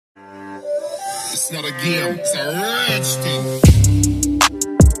It's not a game, it's a rich thing.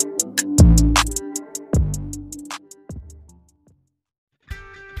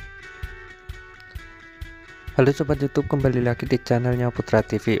 Halo sobat YouTube, kembali lagi di channelnya Putra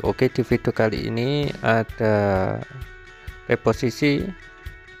TV. Oke, di video kali ini ada reposisi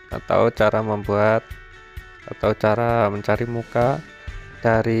atau cara membuat atau cara mencari muka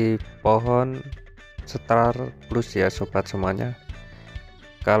dari pohon starblus ya sobat semuanya.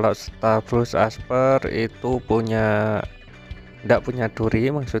 Kalau starblus asper itu tidak punya duri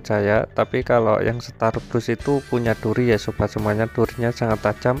maksud saya, tapi kalau yang starblus itu punya duri ya sobat semuanya. Durinya sangat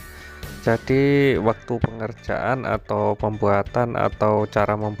tajam, jadi waktu pengerjaan atau pembuatan atau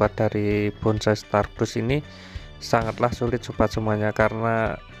cara membuat dari bonsai starblus ini sangatlah sulit sobat semuanya,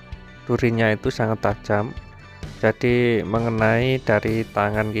 karena durinya itu sangat tajam, jadi mengenai dari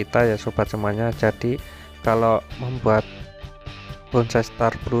tangan kita ya sobat semuanya. Jadi kalau membuat bonsai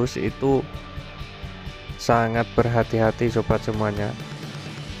starblus itu sangat berhati-hati sobat semuanya.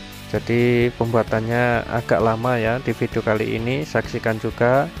 Jadi pembuatannya agak lama ya. Di video kali ini saksikan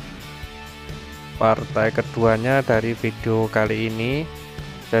juga partai keduanya dari video kali ini.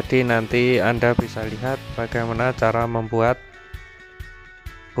 Jadi nanti Anda bisa lihat bagaimana cara membuat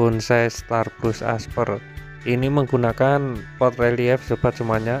bonsai starblus asper. Ini menggunakan pot relief sobat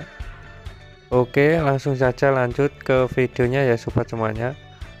semuanya. Oke, langsung saja lanjut ke videonya ya sobat semuanya.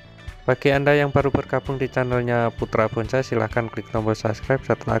 Bagi Anda yang baru bergabung di channelnya Putra Bonsai, silahkan klik tombol subscribe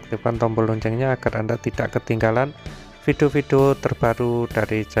serta aktifkan tombol loncengnya agar Anda tidak ketinggalan video-video terbaru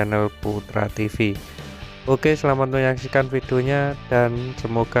dari channel Putra TV. Oke, selamat menyaksikan videonya dan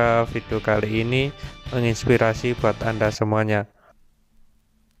semoga video kali ini menginspirasi buat Anda semuanya.